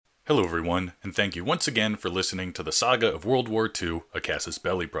Hello everyone, and thank you once again for listening to the saga of World War II, a Casus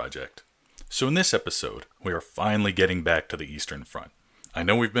Belli project. So in this episode, we are finally getting back to the Eastern Front. I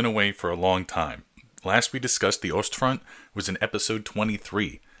know we've been away for a long time. Last we discussed the Ostfront was in episode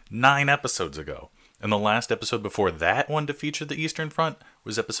 23, 9 episodes ago, and the last episode before that one to feature the Eastern Front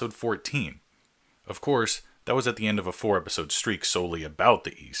was episode 14. Of course, that was at the end of a 4-episode streak solely about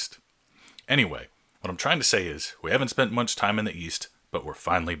the East. Anyway, what I'm trying to say is, we haven't spent much time in the East, but we're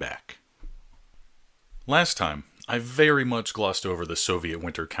finally back. Last time, I very much glossed over the Soviet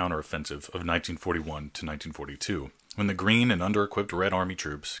winter counteroffensive of 1941 to 1942, when the Green and under-equipped Red Army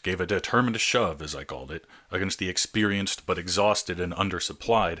troops gave a determined shove, as I called it, against the experienced but exhausted and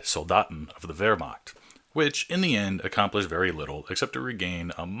undersupplied Soldaten of the Wehrmacht, which, in the end, accomplished very little except to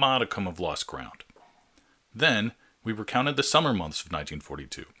regain a modicum of lost ground. Then, we recounted the summer months of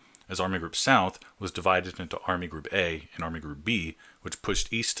 1942, as Army Group South was divided into Army Group A and Army Group B, which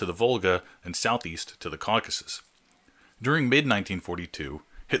pushed east to the Volga and southeast to the Caucasus. During mid-1942,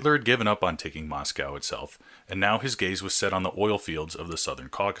 Hitler had given up on taking Moscow itself, and now his gaze was set on the oil fields of the southern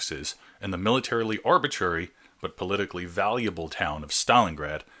Caucasus and the militarily arbitrary but politically valuable town of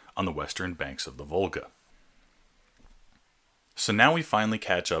Stalingrad on the western banks of the Volga. So now we finally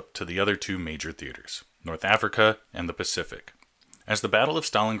catch up to the other two major theaters, North Africa and the Pacific. As the Battle of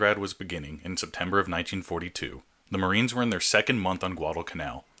Stalingrad was beginning in September of 1942, the Marines were in their second month on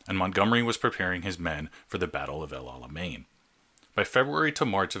Guadalcanal, and Montgomery was preparing his men for the Battle of El Alamein. By February to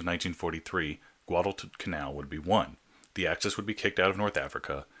March of 1943, Guadalcanal would be won, the Axis would be kicked out of North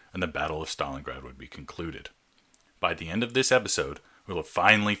Africa, and the Battle of Stalingrad would be concluded. By the end of this episode, we'll have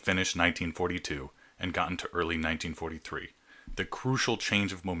finally finished 1942 and gotten to early 1943, the crucial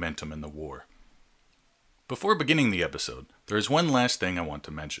change of momentum in the war. Before beginning the episode, there is one last thing I want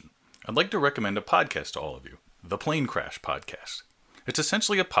to mention. I'd like to recommend a podcast to all of you, the Plane Crash Podcast. It's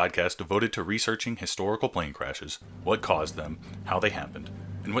essentially a podcast devoted to researching historical plane crashes, what caused them, how they happened,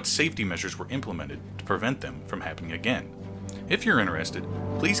 and what safety measures were implemented to prevent them from happening again. If you're interested,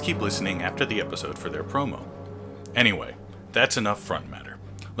 please keep listening after the episode for their promo. Anyway, that's enough front matter.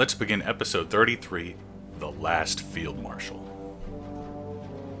 Let's begin episode 33, The Last Field Marshal.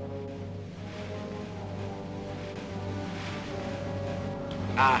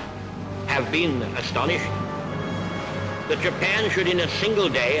 Have been astonished that Japan should in a single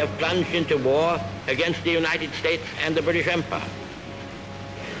day have plunged into war against the United States and the British Empire.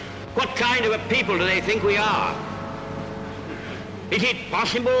 What kind of a people do they think we are? Is it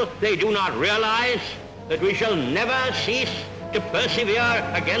possible they do not realize that we shall never cease to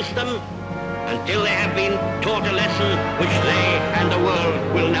persevere against them until they have been taught a lesson which they and the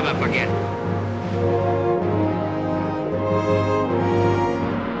world will never forget?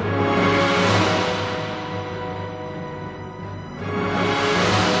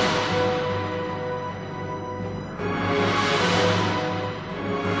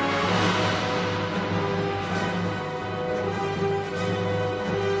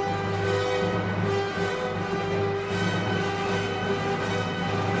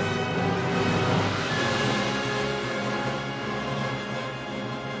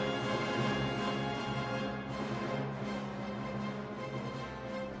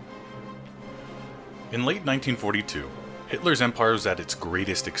 In late 1942, Hitler's empire was at its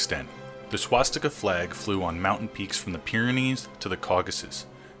greatest extent. The swastika flag flew on mountain peaks from the Pyrenees to the Caucasus,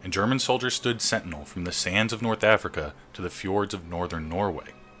 and German soldiers stood sentinel from the sands of North Africa to the fjords of northern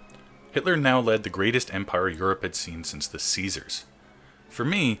Norway. Hitler now led the greatest empire Europe had seen since the Caesars. For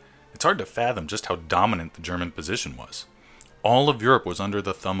me, it's hard to fathom just how dominant the German position was. All of Europe was under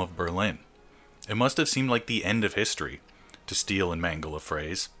the thumb of Berlin. It must have seemed like the end of history, to steal and mangle a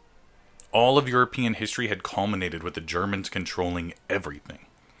phrase. All of European history had culminated with the Germans controlling everything.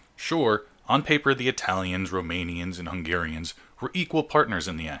 Sure, on paper the Italians, Romanians, and Hungarians were equal partners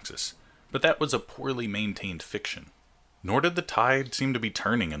in the Axis, but that was a poorly maintained fiction. Nor did the tide seem to be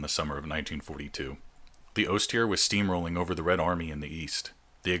turning in the summer of 1942. The Ostheer was steamrolling over the Red Army in the east.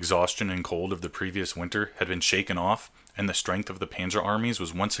 The exhaustion and cold of the previous winter had been shaken off, and the strength of the panzer armies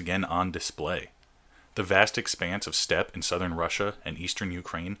was once again on display. The vast expanse of steppe in southern Russia and eastern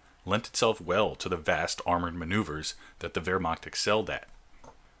Ukraine lent itself well to the vast armored maneuvers that the Wehrmacht excelled at.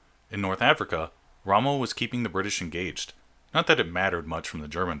 In North Africa, Rommel was keeping the British engaged. Not that it mattered much from the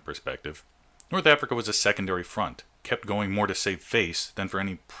German perspective. North Africa was a secondary front, kept going more to save face than for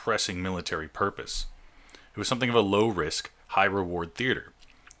any pressing military purpose. It was something of a low-risk, high-reward theater.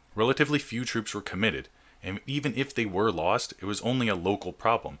 Relatively few troops were committed, and even if they were lost, it was only a local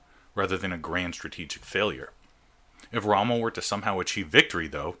problem, rather than a grand strategic failure. If Rommel were to somehow achieve victory,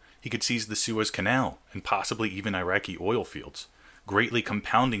 though, he could seize the Suez Canal and possibly even Iraqi oil fields, greatly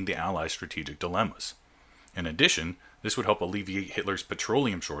compounding the Allies' strategic dilemmas. In addition, this would help alleviate Hitler's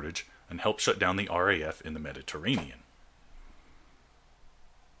petroleum shortage and help shut down the RAF in the Mediterranean.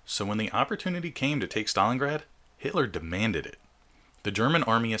 So when the opportunity came to take Stalingrad, Hitler demanded it. The German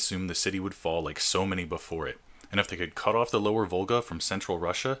army assumed the city would fall like so many before it, and if they could cut off the lower Volga from central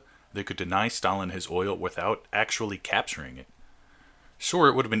Russia, they could deny Stalin his oil without actually capturing it. Sure,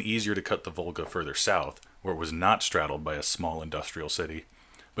 it would have been easier to cut the Volga further south, where it was not straddled by a small industrial city,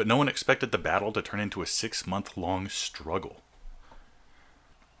 but no one expected the battle to turn into a 6-month-long struggle.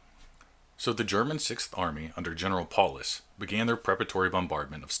 So the German 6th Army under General Paulus began their preparatory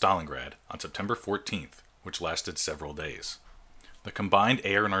bombardment of Stalingrad on September 14th, which lasted several days. The combined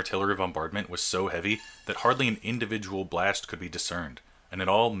air and artillery bombardment was so heavy that hardly an individual blast could be discerned, and it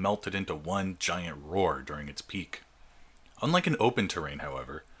all melted into one giant roar during its peak. Unlike an open terrain,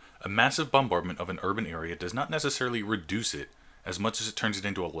 however, a massive bombardment of an urban area does not necessarily reduce it as much as it turns it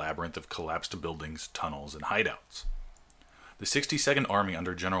into a labyrinth of collapsed buildings, tunnels, and hideouts. The 62nd Army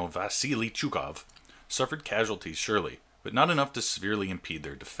under General Vasily Chukov suffered casualties surely, but not enough to severely impede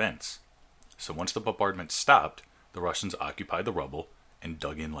their defense. So once the bombardment stopped, the Russians occupied the rubble and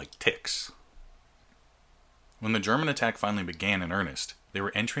dug in like ticks. When the German attack finally began in earnest, they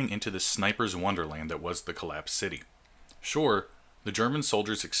were entering into the sniper's wonderland that was the collapsed city. Sure, the German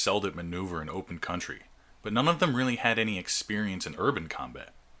soldiers excelled at maneuver in open country, but none of them really had any experience in urban combat.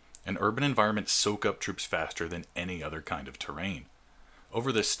 And urban environments soak up troops faster than any other kind of terrain.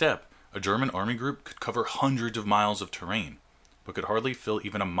 Over this steppe, a German army group could cover hundreds of miles of terrain, but could hardly fill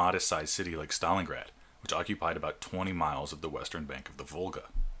even a modest-sized city like Stalingrad, which occupied about 20 miles of the western bank of the Volga.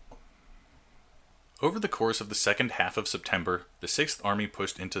 Over the course of the second half of September, the 6th Army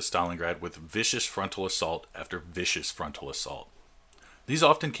pushed into Stalingrad with vicious frontal assault after vicious frontal assault. These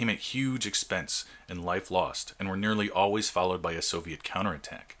often came at huge expense and life lost, and were nearly always followed by a Soviet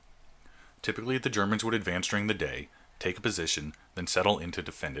counterattack. Typically, the Germans would advance during the day, take a position, then settle in to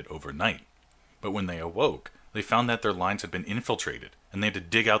defend it overnight. But when they awoke, they found that their lines had been infiltrated, and they had to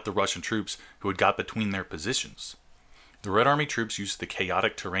dig out the Russian troops who had got between their positions. The Red Army troops used the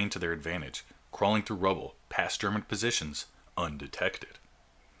chaotic terrain to their advantage, crawling through rubble, past German positions, undetected.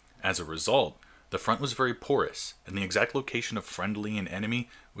 As a result, the front was very porous, and the exact location of friendly and enemy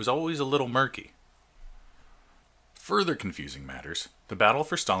was always a little murky. Further confusing matters, the battle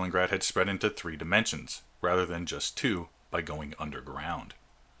for Stalingrad had spread into 3 dimensions, rather than just 2, by going underground.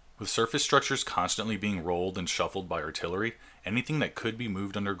 With surface structures constantly being rolled and shuffled by artillery, anything that could be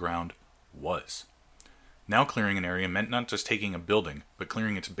moved underground was. Now clearing an area meant not just taking a building, but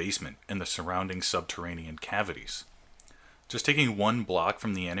clearing its basement and the surrounding subterranean cavities. Just taking 1 block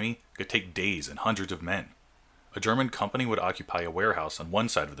from the enemy could take days and hundreds of men. A German company would occupy a warehouse on one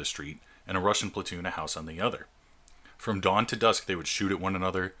side of the street, and a Russian platoon a house on the other. From dawn to dusk they would shoot at one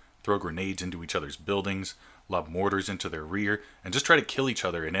another, throw grenades into each other's buildings, lob mortars into their rear, and just try to kill each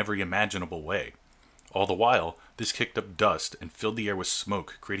other in every imaginable way. All the while, this kicked up dust and filled the air with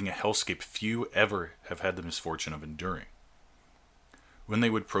smoke, creating a hellscape few ever have had the misfortune of enduring. When they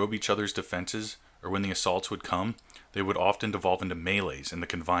would probe each other's defenses, or when the assaults would come, they would often devolve into melees in the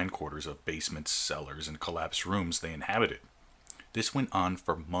confined quarters of basements, cellars, and collapsed rooms they inhabited. This went on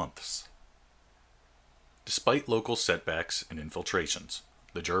for months. Despite local setbacks and infiltrations,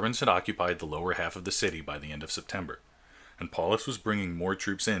 the Germans had occupied the lower half of the city by the end of September, and Paulus was bringing more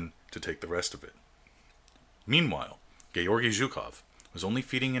troops in to take the rest of it. Meanwhile, Georgy Zhukov was only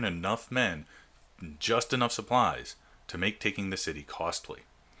feeding in enough men and just enough supplies to make taking the city costly.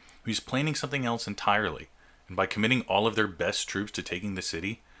 He was planning something else entirely, and by committing all of their best troops to taking the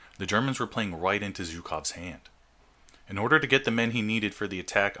city, the Germans were playing right into Zhukov's hand. In order to get the men he needed for the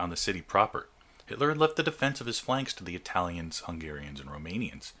attack on the city proper, Hitler had left the defense of his flanks to the Italians, Hungarians, and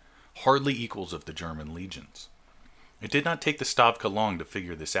Romanians, hardly equals of the German legions. It did not take the Stavka long to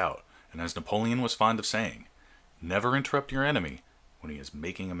figure this out, and as Napoleon was fond of saying, never interrupt your enemy when he is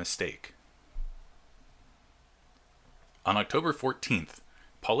making a mistake. On October 14th,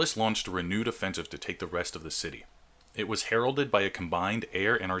 Paulus launched a renewed offensive to take the rest of the city. It was heralded by a combined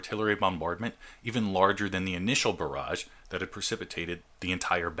air and artillery bombardment even larger than the initial barrage that had precipitated the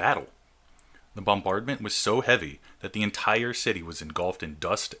entire battle. The bombardment was so heavy that the entire city was engulfed in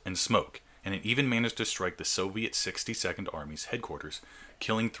dust and smoke, and it even managed to strike the Soviet 62nd Army's headquarters,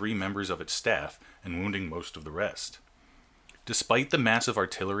 killing 3 members of its staff and wounding most of the rest. Despite the massive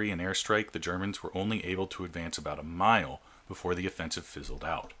artillery and airstrike, the Germans were only able to advance about a mile before the offensive fizzled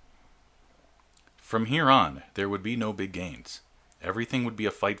out. From here on, there would be no big gains. Everything would be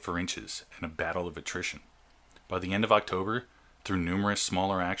a fight for inches and a battle of attrition. By the end of October, through numerous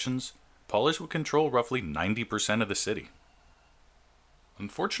smaller actions, Paulus would control roughly 90% of the city.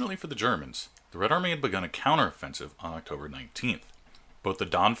 Unfortunately for the Germans, the Red Army had begun a counteroffensive on October 19th. Both the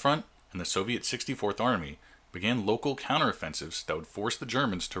Don Front and the Soviet 64th Army began local counteroffensives that would force the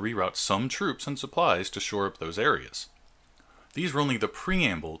Germans to reroute some troops and supplies to shore up those areas. These were only the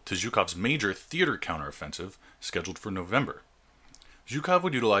preamble to Zhukov's major theater counteroffensive scheduled for November. Zhukov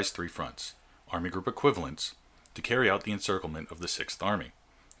would utilize three fronts, Army Group equivalents, to carry out the encirclement of the 6th Army.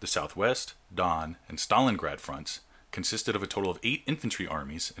 The Southwest, Don, and Stalingrad fronts consisted of a total of 8 infantry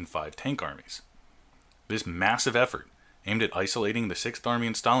armies and 5 tank armies. This massive effort, aimed at isolating the 6th Army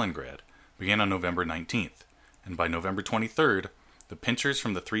in Stalingrad, began on November 19th, and by November 23rd, the pincers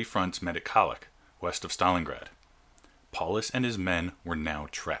from the three fronts met at Kalach, west of Stalingrad. Paulus and his men were now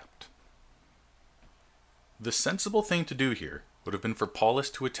trapped. The sensible thing to do here would have been for Paulus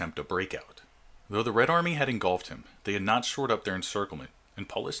to attempt a breakout. Though the Red Army had engulfed him, they had not shored up their encirclement, and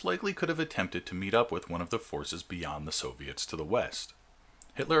Paulus likely could have attempted to meet up with one of the forces beyond the Soviets to the west.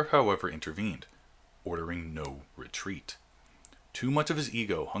 Hitler, however, intervened, ordering no retreat. Too much of his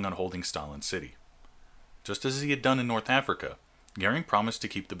ego hung on holding Stalin City. Just as he had done in North Africa, Goering promised to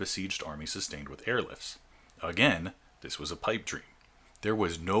keep the besieged army sustained with airlifts. Again, this was a pipe dream. There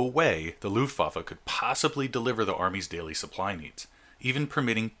was no way the Luftwaffe could possibly deliver the army's daily supply needs, even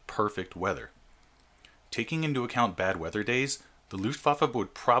permitting perfect weather. Taking into account bad weather days, the Luftwaffe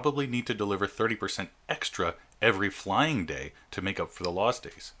would probably need to deliver 30% extra every flying day to make up for the lost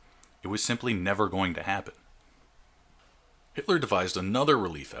days. It was simply never going to happen. Hitler devised another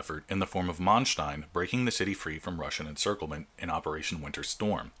relief effort in the form of Manstein breaking the city free from Russian encirclement in Operation Winter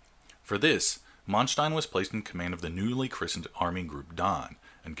Storm. For this, Manstein was placed in command of the newly christened Army Group Don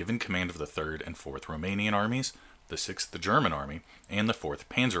and given command of the 3rd and 4th Romanian armies, the 6th German Army, and the 4th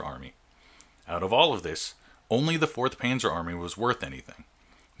Panzer Army. Out of all of this, only the 4th Panzer Army was worth anything.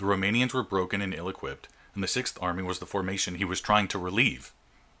 The Romanians were broken and ill-equipped, and the 6th Army was the formation he was trying to relieve.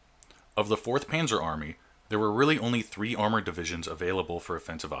 Of the 4th Panzer Army, there were really only 3 armored divisions available for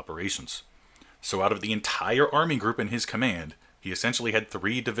offensive operations. So out of the entire army group in his command, he essentially had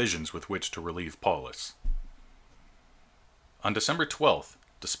 3 divisions with which to relieve Paulus. On December 12th,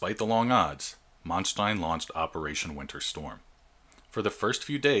 despite the long odds, Manstein launched Operation Winter Storm. For the first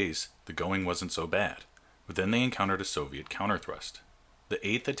few days, the going wasn't so bad, but then they encountered a Soviet counterthrust. The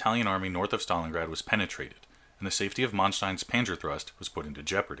 8th Italian Army north of Stalingrad was penetrated, and the safety of Manstein's panzer thrust was put into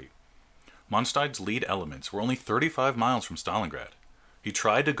jeopardy. Manstein's lead elements were only 35 miles from Stalingrad. He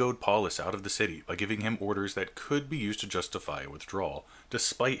tried to goad Paulus out of the city by giving him orders that could be used to justify a withdrawal,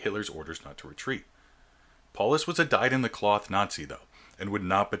 despite Hitler's orders not to retreat. Paulus was a dyed-in-the-cloth Nazi, though, and would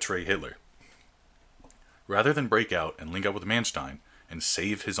not betray Hitler. Rather than break out and link up with Manstein and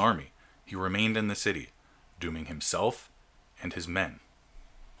save his army, he remained in the city, dooming himself and his men.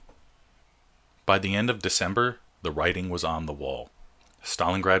 By the end of December, the writing was on the wall.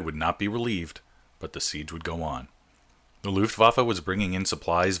 Stalingrad would not be relieved, but the siege would go on. The Luftwaffe was bringing in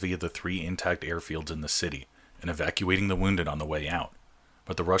supplies via the 3 intact airfields in the city and evacuating the wounded on the way out,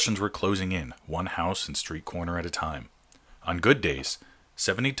 but the Russians were closing in, one house and street corner at a time. On good days,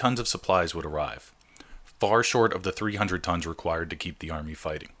 70 tons of supplies would arrive, far short of the 300 tons required to keep the army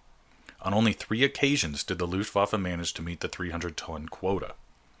fighting. On only 3 occasions did the Luftwaffe manage to meet the 300-ton quota.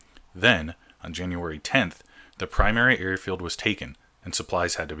 Then, on January 10th, the primary airfield was taken and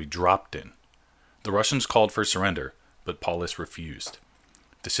supplies had to be dropped in. The Russians called for surrender, but Paulus refused.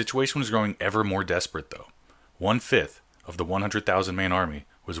 The situation was growing ever more desperate, though. 1/5 of the 100,000-man army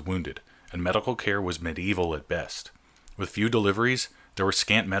was wounded, and medical care was medieval at best. With few deliveries, there were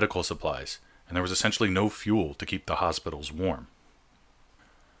scant medical supplies, and there was essentially no fuel to keep the hospitals warm.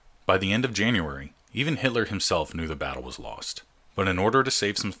 By the end of January, even Hitler himself knew the battle was lost, but in order to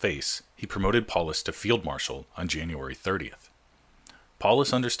save some face, he promoted Paulus to field marshal on January 30th.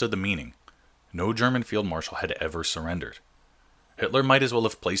 Paulus understood the meaning. No German field marshal had ever surrendered. Hitler might as well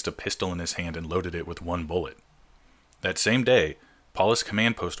have placed a pistol in his hand and loaded it with 1 bullet. That same day, Paulus'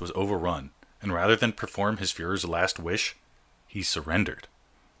 command post was overrun, and rather than perform his Führer's last wish, he surrendered.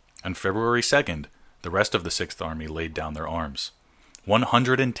 On February 2nd, the rest of the 6th Army laid down their arms.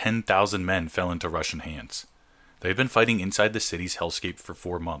 110,000 men fell into Russian hands. They had been fighting inside the city's hellscape for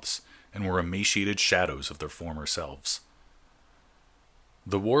 4 months, and were emaciated shadows of their former selves.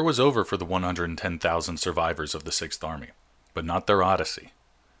 The war was over for the 110,000 survivors of the 6th Army, but not their odyssey.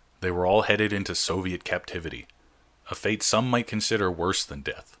 They were all headed into Soviet captivity, a fate some might consider worse than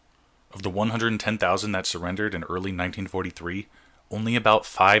death. Of the 110,000 that surrendered in early 1943, only about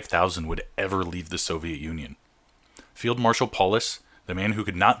 5,000 would ever leave the Soviet Union. Field Marshal Paulus, the man who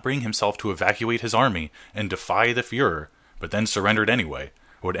could not bring himself to evacuate his army and defy the Führer, but then surrendered anyway,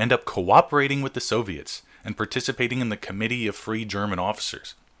 would end up cooperating with the Soviets and participating in the Committee of Free German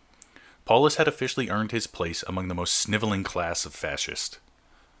Officers. Paulus had officially earned his place among the most sniveling class of fascist.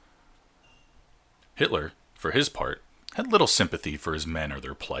 Hitler, for his part, had little sympathy for his men or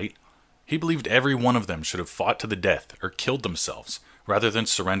their plight. He believed every one of them should have fought to the death or killed themselves rather than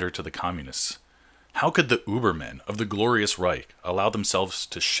surrender to the communists. How could the Ubermen of the glorious Reich allow themselves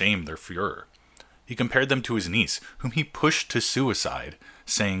to shame their Führer? He compared them to his niece, whom he pushed to suicide,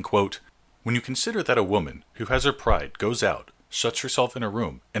 saying, quote, "When you consider that a woman who has her pride goes out, shuts herself in a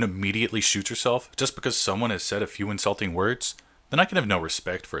room, and immediately shoots herself just because someone has said a few insulting words, then I can have no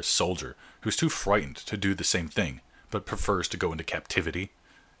respect for a soldier who's too frightened to do the same thing, but prefers to go into captivity."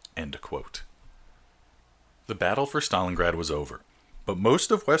 End quote. The battle for Stalingrad was over, but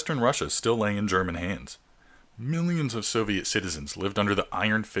most of Western Russia still lay in German hands. Millions of Soviet citizens lived under the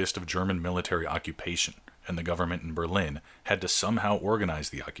iron fist of German military occupation, and the government in Berlin had to somehow organize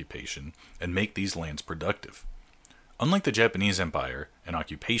the occupation and make these lands productive. Unlike the Japanese Empire and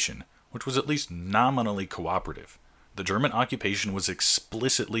occupation, which was at least nominally cooperative, the German occupation was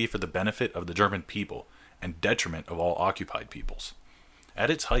explicitly for the benefit of the German people and detriment of all occupied peoples. At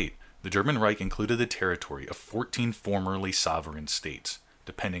its height, the German Reich included the territory of 14 formerly sovereign states,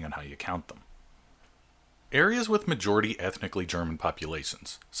 depending on how you count them. Areas with majority ethnically German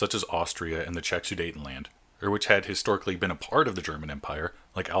populations, such as Austria and the Czech Sudetenland, or which had historically been a part of the German Empire,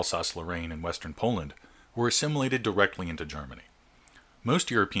 like Alsace-Lorraine and Western Poland, were assimilated directly into Germany. Most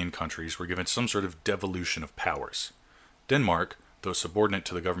European countries were given some sort of devolution of powers. Denmark, though subordinate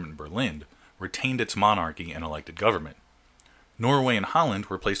to the government in Berlin, retained its monarchy and elected government. Norway and Holland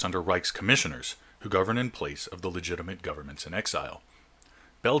were placed under Reichscommissioners, who governed in place of the legitimate governments in exile.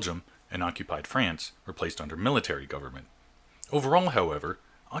 Belgium and occupied France were placed under military government. Overall, however,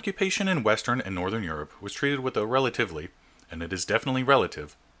 occupation in Western and Northern Europe was treated with a relatively, and it is definitely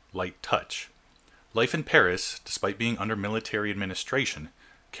relative, light touch. Life in Paris, despite being under military administration,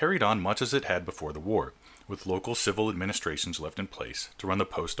 carried on much as it had before the war, with local civil administrations left in place to run the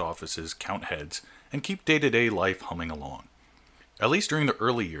post offices, count heads, and keep day-to-day life humming along. At least during the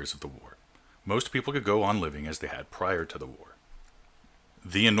early years of the war, most people could go on living as they had prior to the war.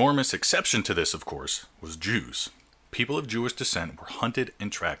 The enormous exception to this, of course, was Jews. People of Jewish descent were hunted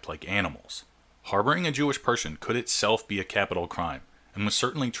and tracked like animals. Harboring a Jewish person could itself be a capital crime, and was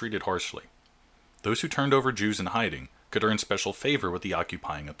certainly treated harshly. Those who turned over Jews in hiding could earn special favor with the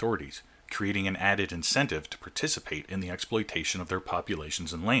occupying authorities, creating an added incentive to participate in the exploitation of their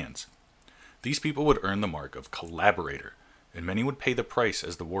populations and lands. These people would earn the mark of collaborator, and many would pay the price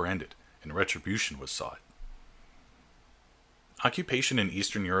as the war ended, and retribution was sought. Occupation in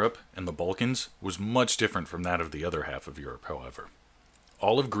Eastern Europe and the Balkans was much different from that of the other half of Europe, however.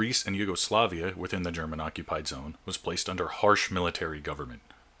 All of Greece and Yugoslavia within the German-occupied zone was placed under harsh military government.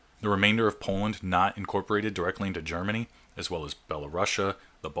 The remainder of Poland not incorporated directly into Germany, as well as Belarusia,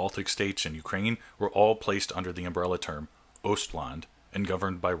 the Baltic states, and Ukraine, were all placed under the umbrella term Ostland and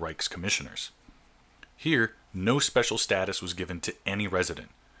governed by Reichscommissioners. Here, no special status was given to any resident.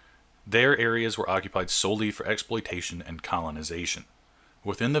 Their areas were occupied solely for exploitation and colonization.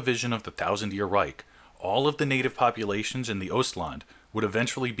 Within the vision of the Thousand-Year Reich, all of the native populations in the Ostland would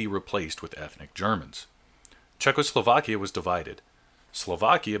eventually be replaced with ethnic Germans. Czechoslovakia was divided.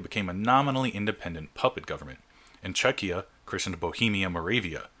 Slovakia became a nominally independent puppet government, and Czechia, christened Bohemia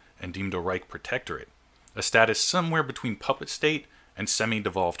Moravia, and deemed a Reich protectorate, a status somewhere between puppet state and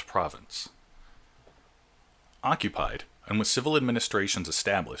semi-devolved province. Occupied, and with civil administrations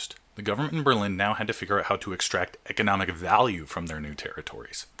established, the government in Berlin now had to figure out how to extract economic value from their new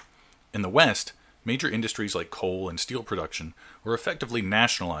territories. In the West, major industries like coal and steel production were effectively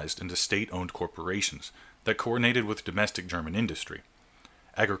nationalized into state-owned corporations that coordinated with domestic German industry.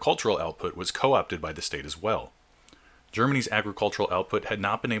 Agricultural output was co-opted by the state as well. Germany's agricultural output had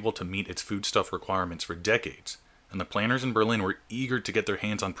not been able to meet its foodstuff requirements for decades, and the planters in Berlin were eager to get their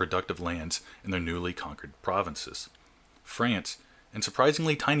hands on productive lands in their newly conquered provinces. France, and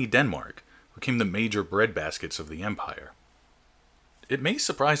surprisingly tiny Denmark, became the major breadbaskets of the empire. It may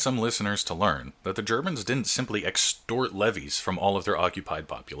surprise some listeners to learn that the Germans didn't simply extort levies from all of their occupied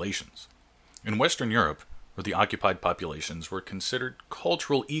populations. In Western Europe, where the occupied populations were considered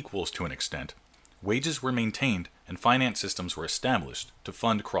cultural equals to an extent, wages were maintained and finance systems were established to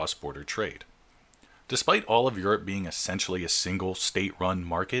fund cross-border trade. Despite all of Europe being essentially a single state-run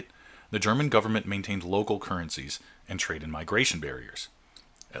market, the German government maintained local currencies and trade and migration barriers.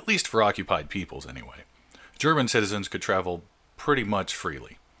 At least for occupied peoples, anyway. German citizens could travel pretty much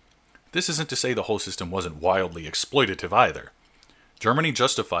freely. This isn't to say the whole system wasn't wildly exploitative either. Germany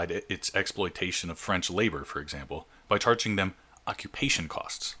justified its exploitation of French labor, for example, by charging them occupation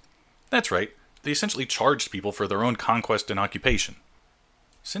costs. That's right, They essentially charged people for their own conquest and occupation.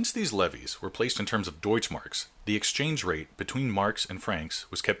 Since these levies were placed in terms of Deutschmarks, the exchange rate between marks and francs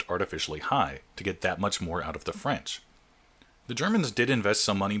was kept artificially high to get that much more out of the French. The Germans did invest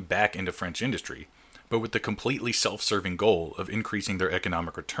some money back into French industry, but with the completely self-serving goal of increasing their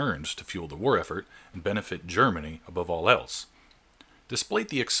economic returns to fuel the war effort and benefit Germany above all else. Despite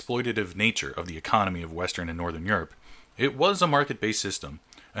the exploitative nature of the economy of Western and Northern Europe, it was a market-based system,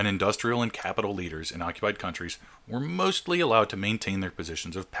 and industrial and capital leaders in occupied countries were mostly allowed to maintain their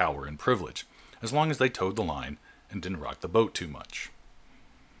positions of power and privilege, as long as they towed the line and didn't rock the boat too much.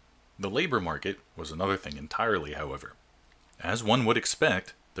 The labor market was another thing entirely, however. As one would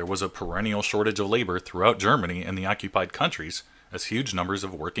expect, there was a perennial shortage of labor throughout Germany and the occupied countries, as huge numbers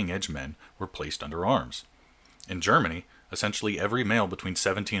of working-age men were placed under arms. In Germany, essentially every male between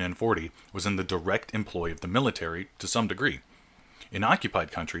 17 and 40 was in the direct employ of the military to some degree. In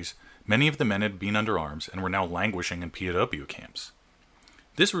occupied countries, many of the men had been under arms and were now languishing in POW camps.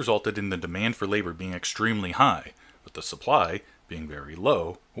 This resulted in the demand for labor being extremely high, but the supply being very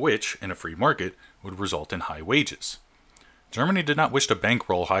low, which, in a free market, would result in high wages. Germany did not wish to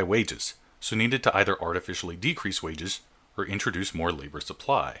bankroll high wages, so needed to either artificially decrease wages or introduce more labor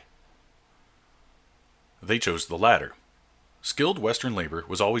supply. They chose the latter. Skilled Western labor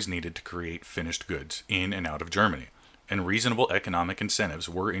was always needed to create finished goods in and out of Germany, and reasonable economic incentives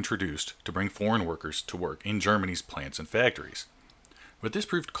were introduced to bring foreign workers to work in Germany's plants and factories. But this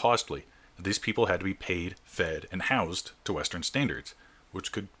proved costly, as these people had to be paid, fed, and housed to Western standards,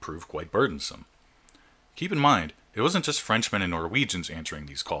 which could prove quite burdensome. Keep in mind, it wasn't just Frenchmen and Norwegians answering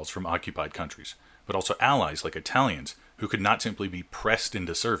these calls from occupied countries, but also allies like Italians who could not simply be pressed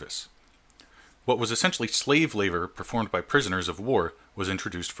into service. What was essentially slave labor performed by prisoners of war was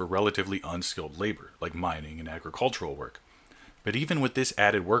introduced for relatively unskilled labor, like mining and agricultural work. But even with this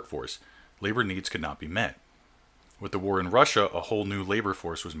added workforce, labor needs could not be met. With the war in Russia, a whole new labor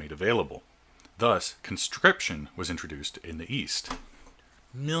force was made available. Thus, conscription was introduced in the East.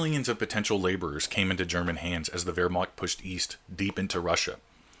 Millions of potential laborers came into German hands as the Wehrmacht pushed east, deep into Russia.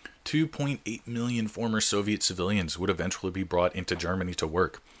 2.8 million former Soviet civilians would eventually be brought into Germany to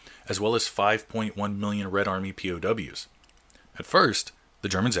work, as well as 5.1 million Red Army POWs. At first, the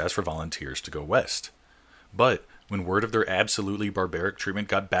Germans asked for volunteers to go west. But when word of their absolutely barbaric treatment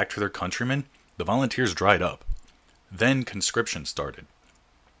got back to their countrymen, the volunteers dried up. Then conscription started.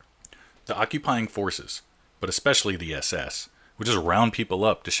 The occupying forces, but especially the SS, would just round people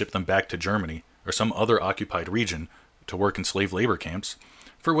up to ship them back to Germany or some other occupied region to work in slave labor camps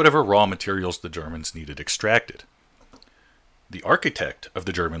for whatever raw materials the Germans needed extracted. The architect of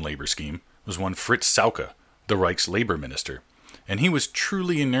the German labor scheme was one Fritz Saucke, the Reich's labor minister, and he was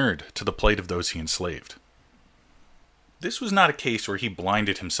truly inured to the plight of those he enslaved. This was not a case where he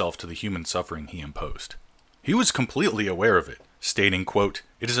blinded himself to the human suffering he imposed. He was completely aware of it, stating, quote,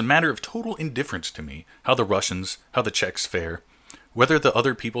 "It is a matter of total indifference to me how the Russians, how the Czechs fare. Whether the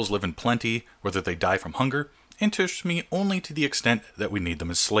other peoples live in plenty, whether they die from hunger, interests me only to the extent that we need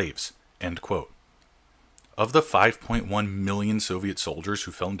them as slaves." End quote. Of the 5.1 million Soviet soldiers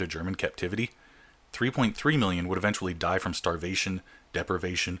who fell into German captivity, 3.3 million would eventually die from starvation,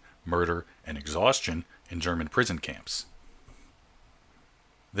 deprivation, murder, and exhaustion in German prison camps.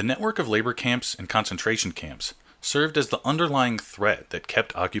 The network of labor camps and concentration camps served as the underlying threat that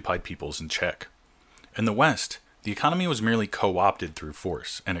kept occupied peoples in check. In the West, the economy was merely co-opted through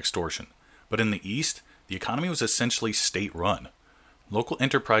force and extortion, but in the East, the economy was essentially state-run. Local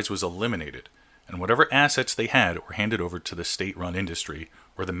enterprise was eliminated, and whatever assets they had were handed over to the state-run industry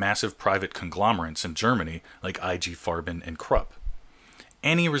or the massive private conglomerates in Germany like IG Farben and Krupp.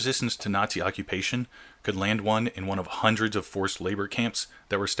 Any resistance to Nazi occupation could land one in one of hundreds of forced labor camps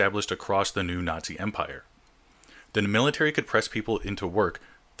that were established across the new Nazi empire. The military could press people into work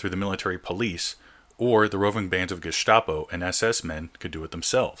through the military police, or the roving bands of Gestapo and SS men could do it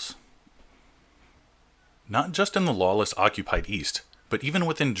themselves. Not just in the lawless occupied East, but even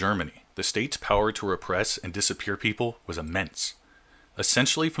within Germany, the state's power to repress and disappear people was immense.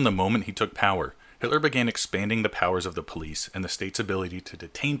 Essentially, from the moment he took power, Hitler began expanding the powers of the police and the state's ability to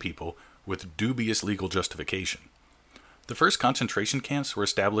detain people with dubious legal justification. The first concentration camps were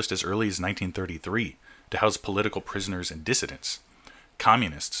established as early as 1933 to house political prisoners and dissidents.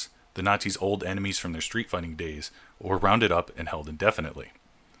 Communists, the Nazis' old enemies from their street fighting days, were rounded up and held indefinitely.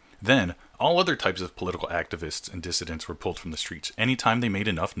 Then, all other types of political activists and dissidents were pulled from the streets anytime they made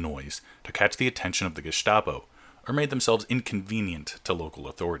enough noise to catch the attention of the Gestapo or made themselves inconvenient to local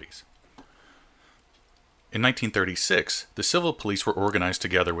authorities. In 1936, the civil police were organized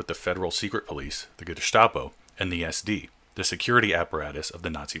together with the federal secret police, the Gestapo, and the SD, the security apparatus of the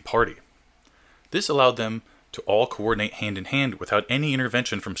Nazi Party. This allowed them to all coordinate hand in hand without any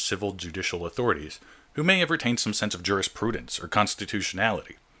intervention from civil judicial authorities, who may have retained some sense of jurisprudence or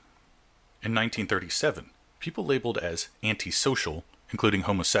constitutionality. In 1937, people labeled as antisocial, including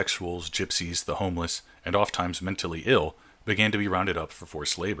homosexuals, gypsies, the homeless, and oftentimes mentally ill, began to be rounded up for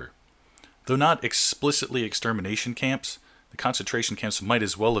forced labor. Though not explicitly extermination camps, the concentration camps might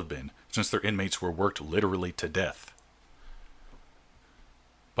as well have been, since their inmates were worked literally to death.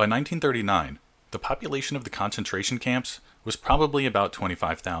 By 1939, the population of the concentration camps was probably about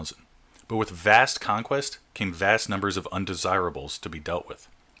 25,000, but with vast conquest came vast numbers of undesirables to be dealt with.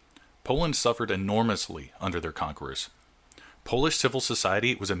 Poland suffered enormously under their conquerors. Polish civil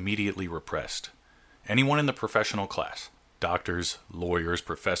society was immediately repressed. Anyone in the professional class, doctors, lawyers,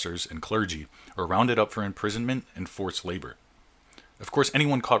 professors, and clergy, were rounded up for imprisonment and forced labor. Of course,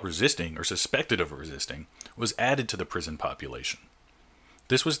 anyone caught resisting or suspected of resisting was added to the prison population.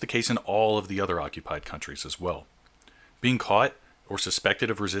 This was the case in all of the other occupied countries as well. Being caught or suspected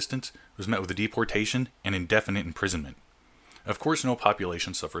of resistance was met with deportation and indefinite imprisonment. Of course, no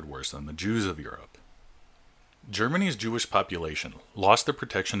population suffered worse than the Jews of Europe. Germany's Jewish population lost their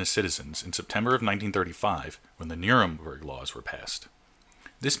protection as citizens in September of 1935 when the Nuremberg laws were passed.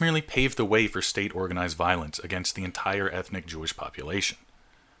 This merely paved the way for state-organized violence against the entire ethnic Jewish population.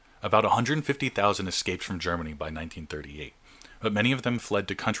 About 150,000 escaped from Germany by 1938, but many of them fled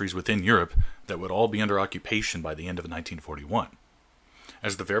to countries within Europe that would all be under occupation by the end of 1941.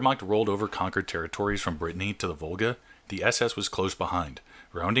 As the Wehrmacht rolled over conquered territories from Brittany to the Volga, the SS was close behind,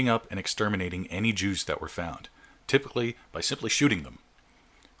 rounding up and exterminating any Jews that were found, typically by simply shooting them.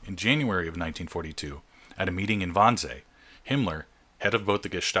 In January of 1942, at a meeting in Wannsee, Himmler, head of both the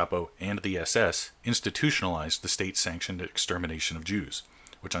Gestapo and the SS, institutionalized the state-sanctioned extermination of Jews,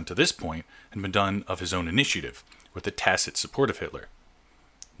 which unto this point had been done of his own initiative, with the tacit support of Hitler.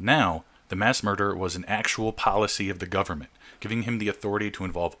 Now, the mass murder was an actual policy of the government, giving him the authority to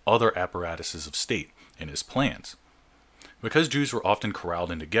involve other apparatuses of state in his plans. Because Jews were often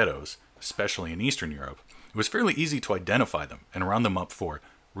corralled into ghettos, especially in Eastern Europe, it was fairly easy to identify them and round them up for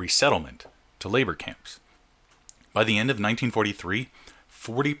resettlement to labor camps. By the end of 1943,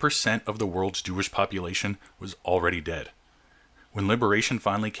 40% of the world's Jewish population was already dead. When liberation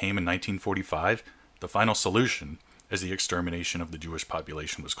finally came in 1945, the final solution, as the extermination of the Jewish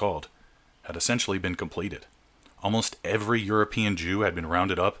population was called, had essentially been completed. Almost every European Jew had been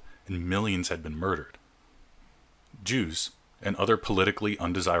rounded up and millions had been murdered. Jews and other politically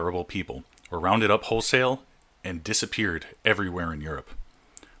undesirable people were rounded up wholesale and disappeared everywhere in Europe.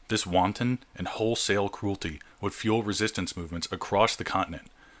 This wanton and wholesale cruelty would fuel resistance movements across the continent,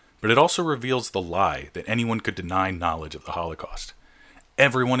 but it also reveals the lie that anyone could deny knowledge of the Holocaust.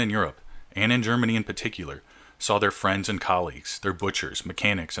 Everyone in Europe, and in Germany in particular, saw their friends and colleagues, their butchers,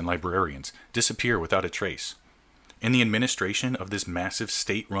 mechanics, and librarians disappear without a trace. And the administration of this massive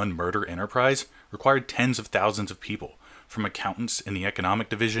state-run murder enterprise required tens of thousands of people, from accountants in the economic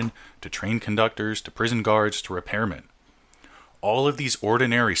division, to train conductors, to prison guards, to repairmen. All of these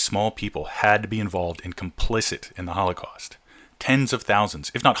ordinary small people had to be involved and complicit in the Holocaust. Tens of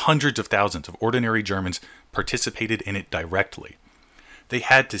thousands, if not hundreds of thousands, of ordinary Germans participated in it directly. They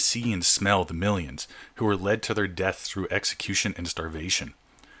had to see and smell the millions who were led to their death through execution and starvation.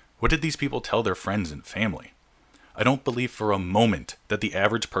 What did these people tell their friends and family? I don't believe for a moment that the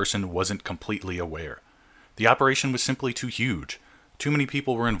average person wasn't completely aware. The operation was simply too huge. Too many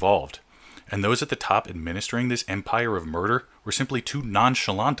people were involved. And those at the top administering this empire of murder were simply too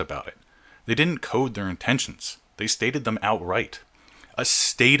nonchalant about it. They didn't code their intentions. They stated them outright. A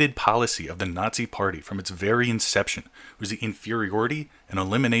stated policy of the Nazi Party from its very inception was the inferiority and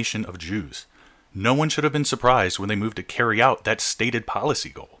elimination of Jews. No one should have been surprised when they moved to carry out that stated policy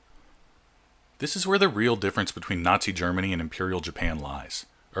goal. This is where the real difference between Nazi Germany and Imperial Japan lies,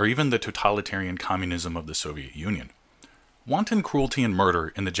 or even the totalitarian communism of the Soviet Union. Wanton cruelty and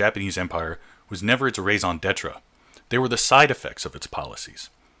murder in the Japanese Empire was never its raison d'etre. They were the side effects of its policies.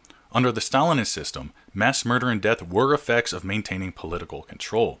 Under the Stalinist system, mass murder and death were effects of maintaining political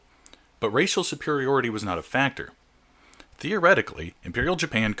control. But racial superiority was not a factor. Theoretically, Imperial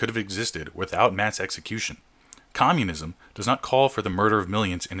Japan could have existed without mass execution. Communism does not call for the murder of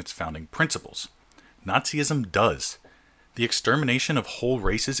millions in its founding principles. Nazism does. The extermination of whole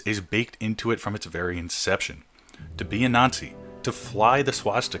races is baked into it from its very inception. To be a Nazi, to fly the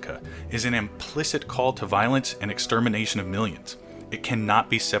swastika, is an implicit call to violence and extermination of millions. It cannot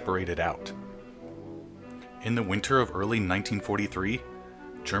be separated out. In the winter of early 1943,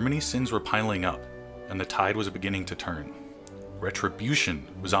 Germany's sins were piling up, and the tide was beginning to turn. Retribution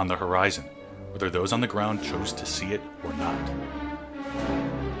was on the horizon, whether those on the ground chose to see it or not.